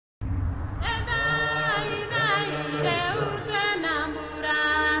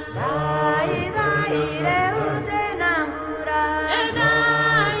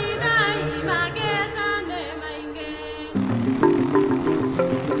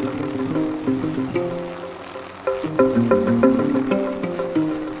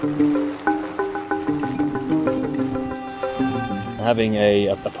having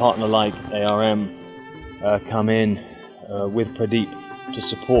a partner like ARM come in with Pradeep to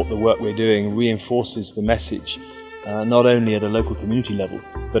support the work we're doing reinforces the message, not only at a local community level,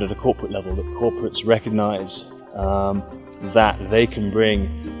 but at a corporate level, that corporates recognise that they can bring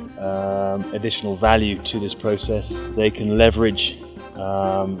additional value to this process. They can leverage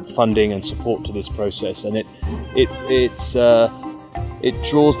funding and support to this process, and it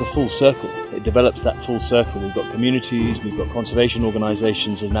draws the full circle. It develops that full circle. We've got communities, we've got conservation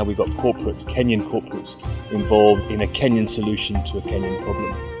organisations, and now we've got corporates, Kenyan corporates, involved in a Kenyan solution to a Kenyan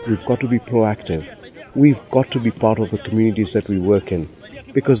problem. We've got to be proactive. We've got to be part of the communities that we work in,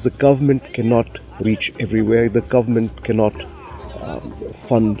 because the government cannot reach everywhere. The government cannot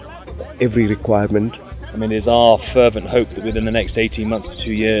fund every requirement. I mean, it's our fervent hope that within the next 18 months to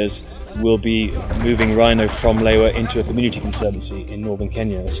 2 years, we'll be moving rhino from Lewa into a community conservancy in northern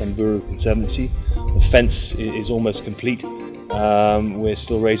Kenya, a Samburu Conservancy. The fence is almost complete. We're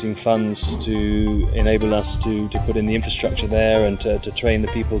still raising funds to enable us to put in the infrastructure there and to train the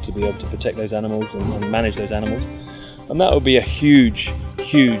people to be able to protect those animals and manage those animals. And that will be a huge,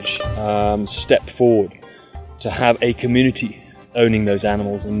 huge step forward to have a community owning those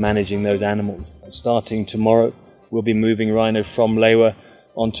animals and managing those animals. Starting tomorrow, we'll be moving rhino from Lewa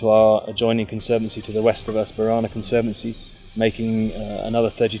onto our adjoining conservancy to the west of us, Borana Conservancy, making another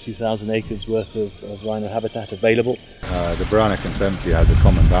 32,000 acres worth of rhino habitat available. The Borana Conservancy has a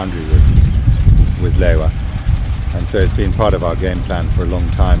common boundary with Lewa, and so it's been part of our game plan for a long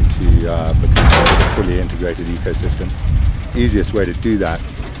time to become a fully integrated ecosystem. The easiest way to do that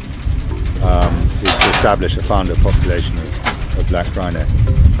is to establish a founder population of black rhino.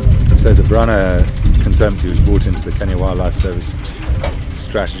 So the Borana Conservancy was brought into the Kenya Wildlife Service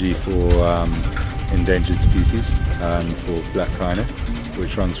strategy for endangered species and for black rhino,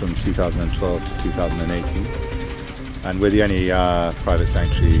 which runs from 2012 to 2018, and we're the only private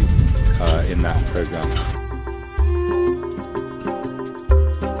sanctuary in that program.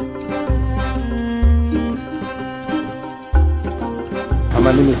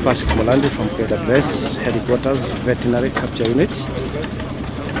 My name is Patrick Molandi from KWS Headquarters Veterinary Capture Unit.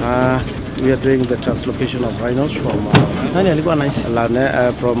 We are doing the translocation of rhinos from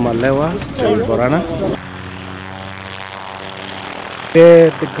Lewa to Borana.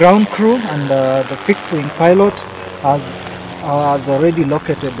 The ground crew and the fixed wing pilot has already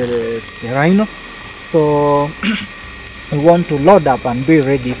located the rhino, so we want to load up and be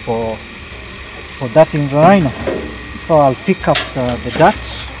ready for darting the rhino. So I'll pick up the dart,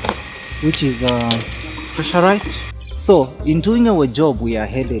 which is pressurized. So in doing our job, we are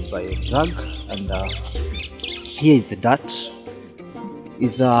headed by a drug, and here is the dart.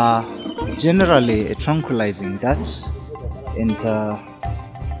 It's generally a tranquilizing dart, and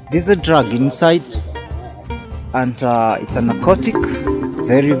there's a drug inside, and it's a narcotic,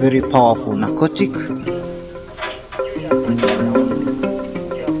 very, very powerful narcotic.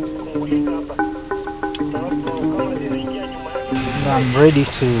 I'm ready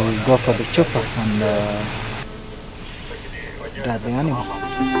to go for the chopper and grab the animal.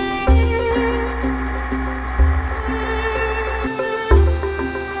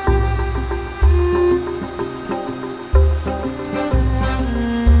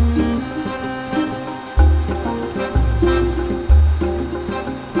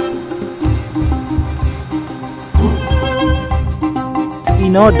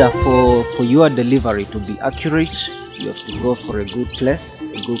 In order for your delivery to be accurate, you have to go for a good place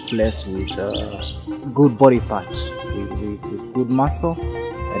with good body part, with good muscle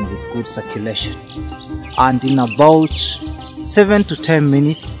and with good circulation. And in about 7 to 10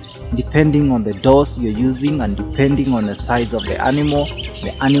 minutes, depending on the dose you're using and depending on the size of the animal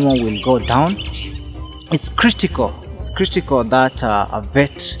will go down. It's critical that a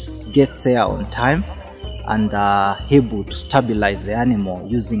vet gets there on time and able to stabilize the animal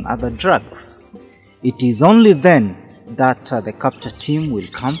using other drugs. It is only then that the capture team will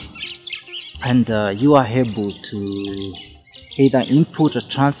come, and you are able to either input a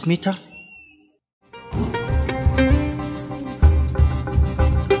transmitter .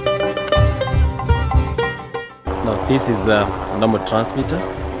 Now this is a normal transmitter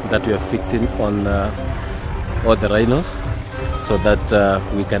that we are fixing on all the rhinos so that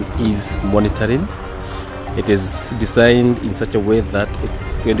we can ease monitoring. It is designed in such a way that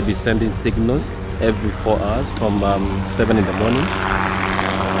it's going to be sending signals every 4 hours from 7 in the morning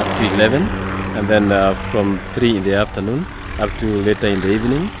up to 11, and then from 3 in the afternoon up to later in the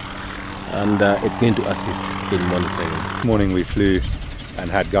evening, and it's going to assist in monitoring. This morning we flew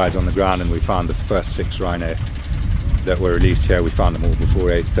and had guys on the ground, and we found the first 6 rhino that were released here. We found them all before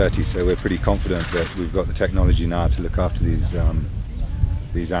 8:30, so we're pretty confident that we've got the technology now to look after these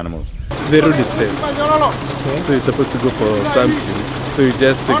these animals. The road is test. So you're supposed to go for sampling. So you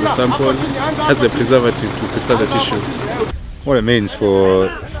just take the sample as a preservative to preserve the tissue. What it means for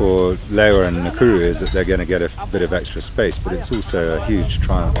Lewa and Nakuru is that they're going to get a bit of extra space, but it's also a huge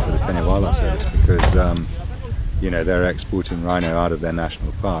triumph for the Kenya Wildlife Service because they're exporting rhino out of their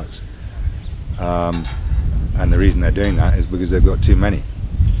national parks, and the reason they're doing that is because they've got too many.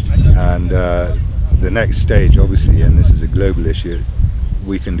 And the next stage, obviously, and this is a global issue,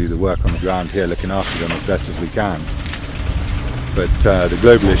 we can do the work on the ground here, looking after them as best as we can. But the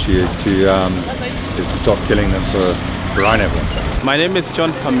global issue is to stop killing them for rhino blood. My name is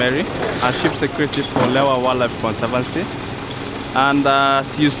John Pameri. I'm Chief Secretary for Lewa Wildlife Conservancy. And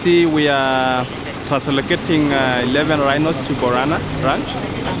as you see, we are translocating 11 rhinos to Borana Ranch,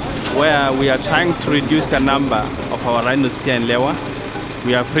 where we are trying to reduce the number of our rhinos here in Lewa.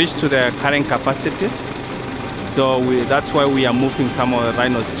 We have reached to the carrying capacity, so that's why we are moving some of the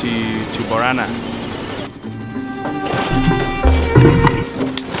rhinos to Borana.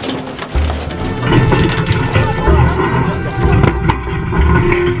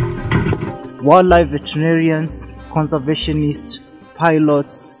 Wildlife veterinarians, conservationists,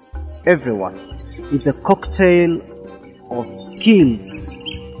 pilots, everyone. It's a cocktail of skills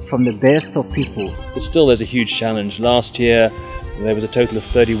from the best of people. But still there's a huge challenge. Last year there was a total of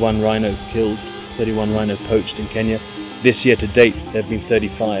 31 rhino killed, 31 rhino poached in Kenya. This year to date there have been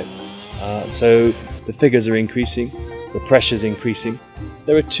 35. So the figures are increasing, the pressure's increasing.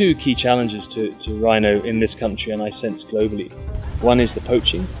 There are two key challenges to rhino in this country and I sense globally. One is the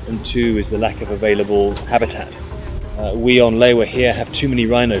poaching and two is the lack of available habitat. We on Lewa here have too many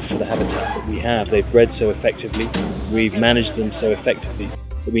rhino for the habitat that we have. They've bred so effectively, we've managed them so effectively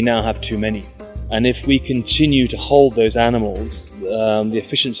that we now have too many. And if we continue to hold those animals, the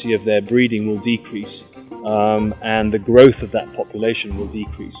efficiency of their breeding will decrease and the growth of that population will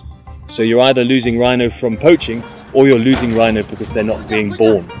decrease. So you're either losing rhino from poaching or you're losing rhino because they're not being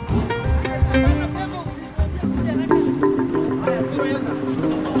born.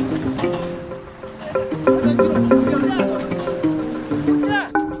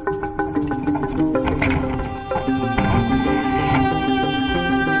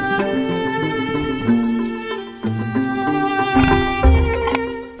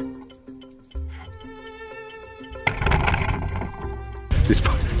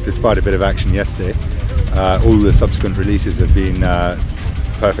 Despite a bit of action yesterday, all the subsequent releases have been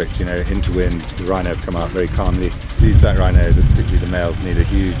perfect. Into wind, the rhino have come out very calmly. These black rhino, particularly the males, need a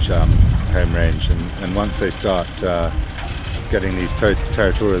huge home range, and once they start getting these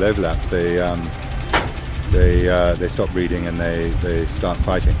territorial overlaps, they stop breeding and they start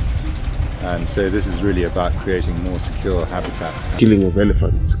fighting. And so this is really about creating more secure habitat. Killing of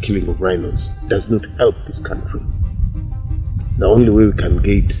elephants, killing of rhinos does not help this country. The only way we can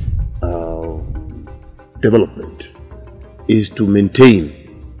gauge development is to maintain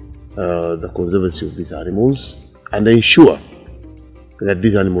the conservancy of these animals and ensure that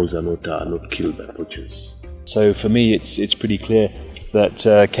these animals are not killed by poachers. So for me it's pretty clear that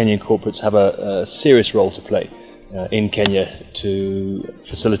Kenyan corporates have a serious role to play in Kenya to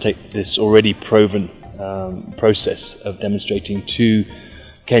facilitate this already proven process of demonstrating to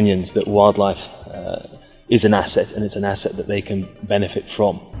Kenyans that wildlife is an asset, and it's an asset that they can benefit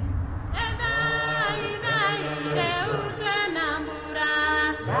from.